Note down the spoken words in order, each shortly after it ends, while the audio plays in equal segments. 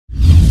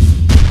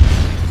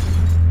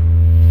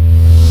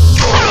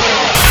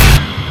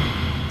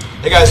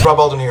Hey guys, Rob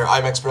Alden here,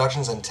 IMAX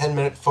Productions and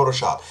 10-Minute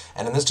Photoshop.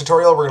 And in this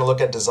tutorial, we're going to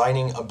look at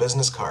designing a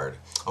business card.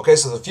 Okay,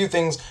 so the few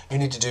things you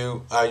need to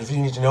do, you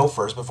need to know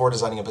first before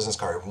designing a business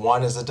card.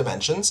 One is the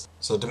dimensions.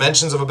 So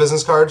dimensions of a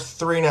business card,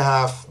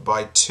 3.5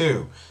 by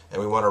 2. And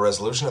we want a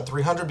resolution at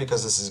 300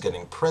 because this is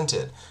getting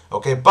printed.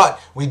 Okay,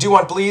 but we do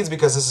want bleeds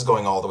because this is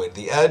going all the way to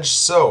the edge.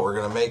 So we're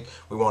going to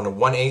we want a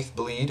 1/8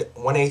 bleed,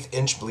 1/8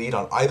 inch bleed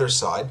on either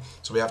side.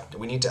 So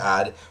we need to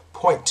add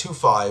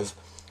 0.25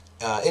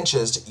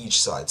 inches to each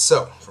side.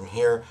 So from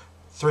here,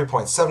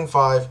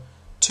 3.75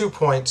 to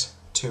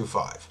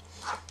 0.25.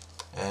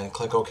 And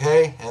click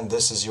OK, and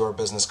this is your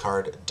business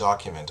card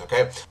document,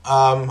 okay?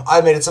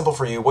 I've made it simple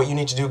for you. What you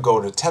need to do, go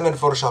to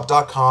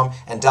 10minutephotoshop.com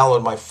and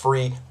download my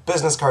free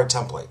business card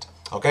template,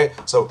 okay?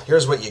 So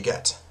here's what you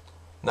get.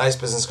 Nice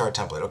business card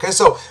template, okay?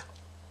 So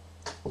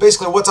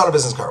basically, what's on a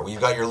business card? Well, you've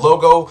got your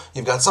logo,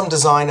 you've got some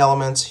design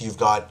elements, you've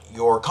got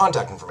your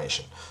contact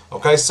information,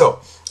 okay?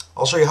 So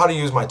I'll show you how to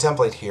use my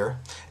template here.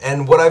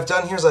 And what I've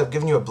done here is I've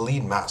given you a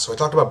bleed mask. So I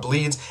talked about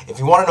bleeds. If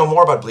you want to know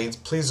more about bleeds,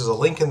 please, there's a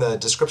link in the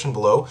description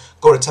below.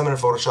 Go to 10-Minute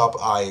Photoshop.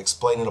 I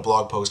explain in a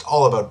blog post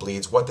all about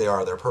bleeds, what they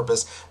are, their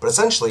purpose. But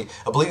essentially,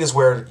 a bleed is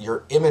where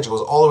your image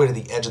goes all the way to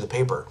the edge of the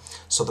paper.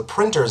 So the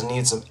printers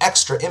need some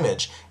extra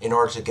image in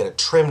order to get it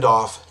trimmed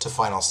off to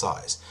final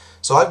size.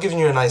 So I've given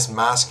you a nice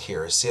mask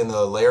here. See in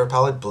the layer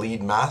palette,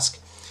 bleed mask?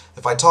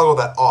 If I toggle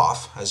that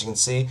off, as you can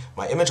see,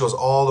 my image goes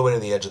all the way to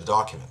the edge of the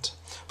document.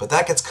 But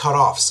that gets cut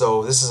off,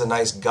 so this is a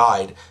nice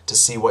guide to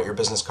see what your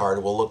business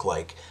card will look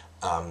like,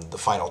 the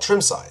final trim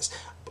size.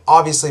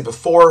 Obviously,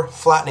 before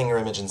flattening your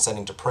image and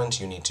sending to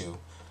print, you need to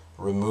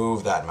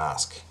remove that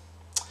mask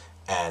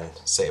and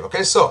save.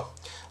 Okay, so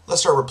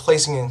let's start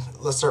replacing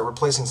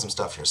some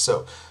stuff here.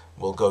 So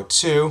we'll go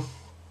to,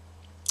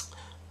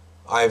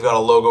 I've got a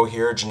logo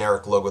here, a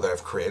generic logo that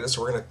I've created.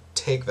 So we're going to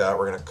take that,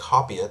 we're going to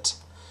copy it,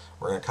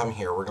 we're going to come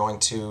here, we're going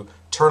to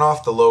turn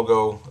off the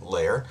logo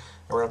layer.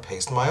 We're going to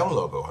paste my own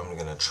logo. I'm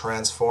going to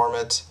transform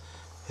it,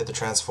 hit the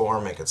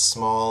transform, make it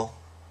small.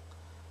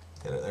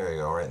 Get it, there you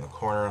go, right in the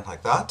corner,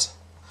 like that.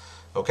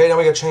 Okay, now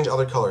we got to change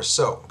other colors.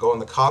 So, go in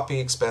the copy,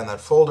 expand that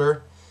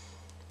folder.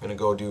 I'm going to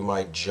go do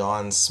my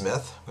John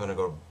Smith. I'm going to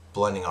go to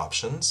blending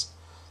options,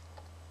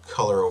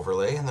 color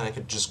overlay, and then I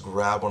could just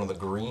grab one of the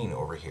green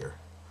over here.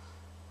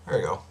 There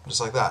you go,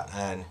 just like that.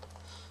 And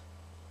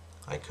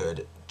I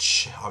could,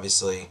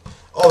 obviously,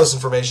 all this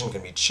information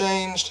can be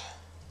changed.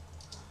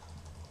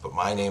 Put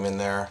my name in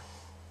there.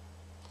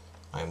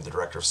 I am the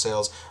director of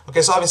sales.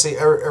 Okay, so obviously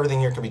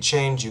everything here can be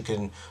changed. You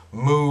can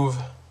move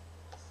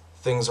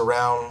things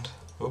around.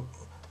 Oop,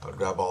 I would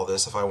grab all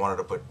this if I wanted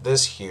to put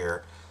this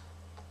here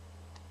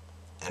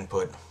and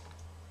put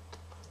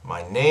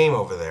my name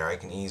over there. I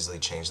can easily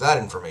change that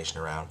information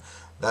around.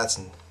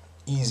 That's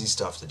easy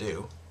stuff to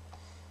do.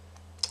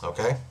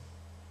 Okay,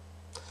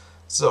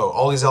 so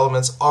all these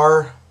elements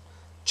are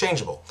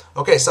changeable.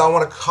 Okay, so I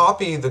want to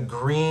copy the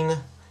green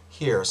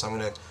here. So I'm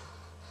going to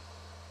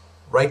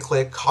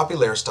right-click, copy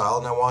layer style,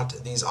 and I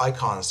want these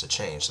icons to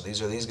change. So these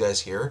are these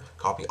guys here.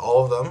 Copy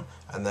all of them,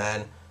 and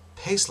then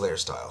paste layer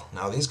style.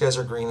 Now these guys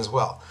are green as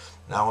well.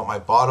 Now I want my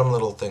bottom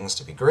little things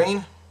to be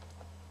green.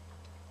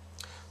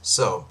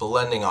 So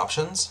blending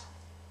options,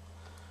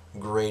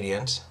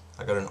 gradient.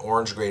 I got an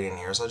orange gradient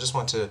here, so I just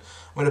want to, I'm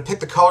going to pick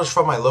the colors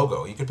from my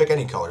logo. You could pick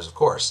any colors, of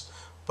course,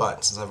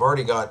 but since I've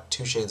already got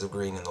 2 shades of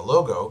green in the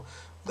logo,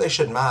 they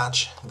should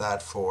match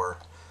that for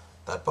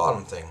that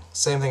bottom thing.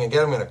 Same thing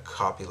again, I'm going to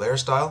copy layer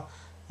style.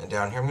 And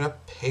down here I'm going to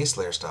paste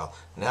layer style.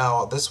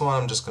 Now this one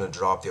I'm just going to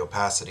drop the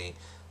opacity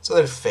so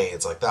that it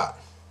fades like that.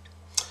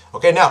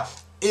 Okay, now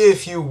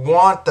if you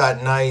want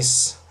that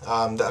nice,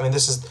 I mean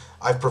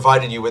I've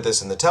provided you with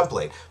this in the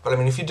template, but I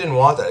mean if you didn't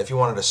want that, if you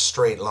wanted a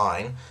straight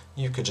line,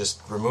 you could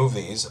just remove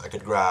these. I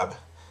could grab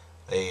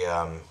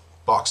a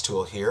box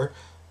tool here,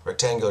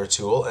 rectangular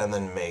tool, and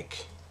then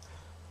make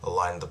a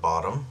line at the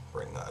bottom,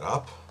 bring that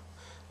up,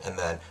 and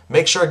then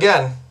make sure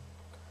again,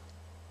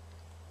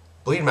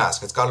 bleed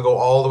mask, it's got to go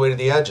all the way to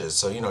the edges,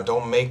 so you know,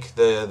 don't make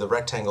the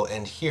rectangle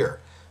end here.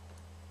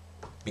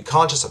 Be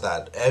conscious of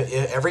that.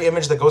 Every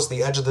image that goes to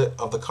the edge of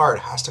the card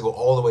has to go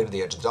all the way to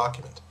the edge of the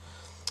document.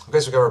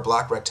 Okay, so we've got our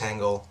black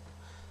rectangle,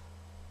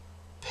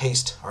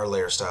 paste our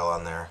layer style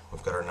on there.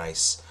 We've got our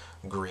nice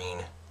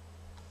green.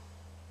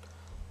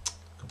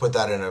 Put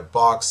that in a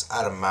box,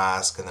 add a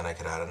mask, and then I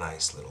could add a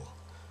nice little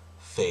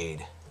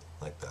fade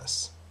like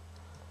this.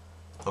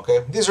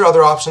 Okay, these are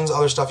other options,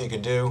 other stuff you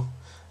could do.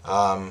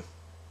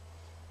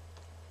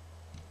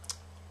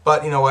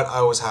 But you know what?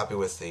 I was happy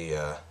with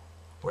the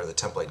where the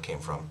template came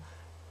from.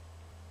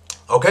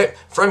 Okay,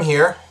 from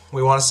here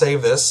we want to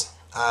save this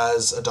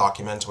as a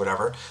document,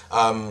 whatever.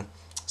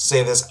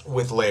 Save this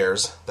with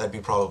layers. That'd be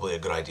probably a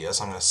good idea.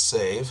 So I'm going to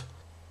save.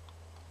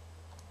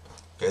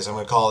 Okay, so I'm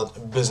going to call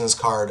it business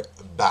card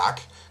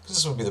back because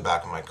this would be the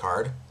back of my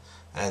card,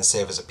 and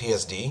save as a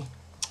PSD.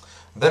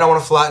 Then I want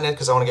to flatten it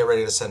because I want to get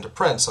ready to send to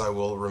print. So I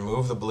will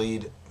remove the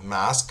bleed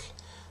mask.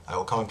 I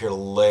will come up here to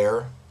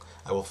layer.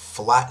 I will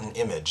flatten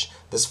image.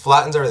 This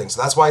flattens everything.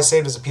 So that's why I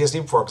saved as a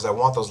PSD before, because I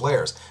want those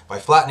layers. By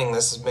flattening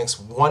this, it makes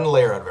one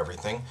layer out of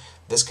everything.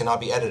 This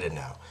cannot be edited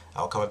now.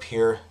 I'll come up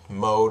here,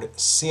 mode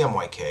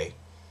CMYK,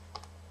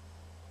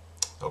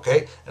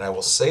 okay, and I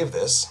will save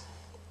this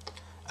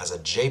as a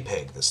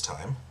JPEG this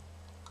time.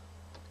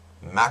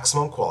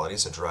 Maximum quality,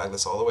 so drag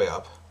this all the way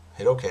up,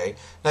 hit OK.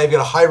 Now you've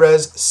got a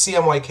high-res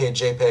CMYK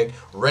JPEG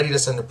ready to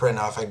send to print.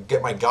 Now if I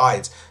get my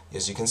guides,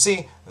 as you can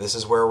see, this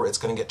is where it's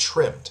going to get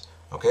trimmed.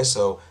 Okay,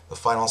 so the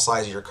final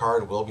size of your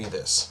card will be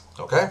this.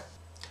 Okay?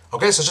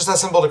 Okay, so it's just that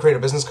simple to create a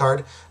business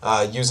card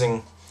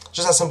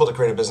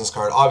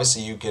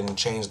Obviously, you can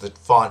change the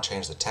font,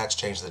 change the text,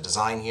 change the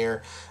design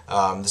here.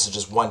 This is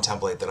just one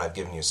template that I've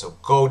given you, so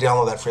go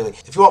download that freely.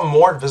 If you want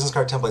more business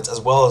card templates,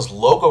 as well as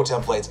logo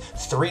templates,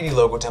 3D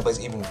logo templates,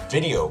 even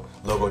video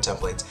logo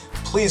templates,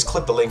 please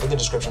click the link in the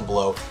description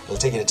below. It'll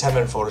take you to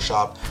 10-minute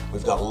Photoshop.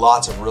 We've got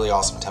lots of really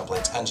awesome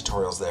templates and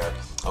tutorials there.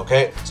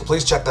 Okay, so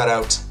please check that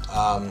out.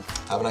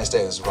 Have a nice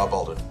day. This is Rob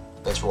Baldwin.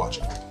 Thanks for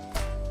watching.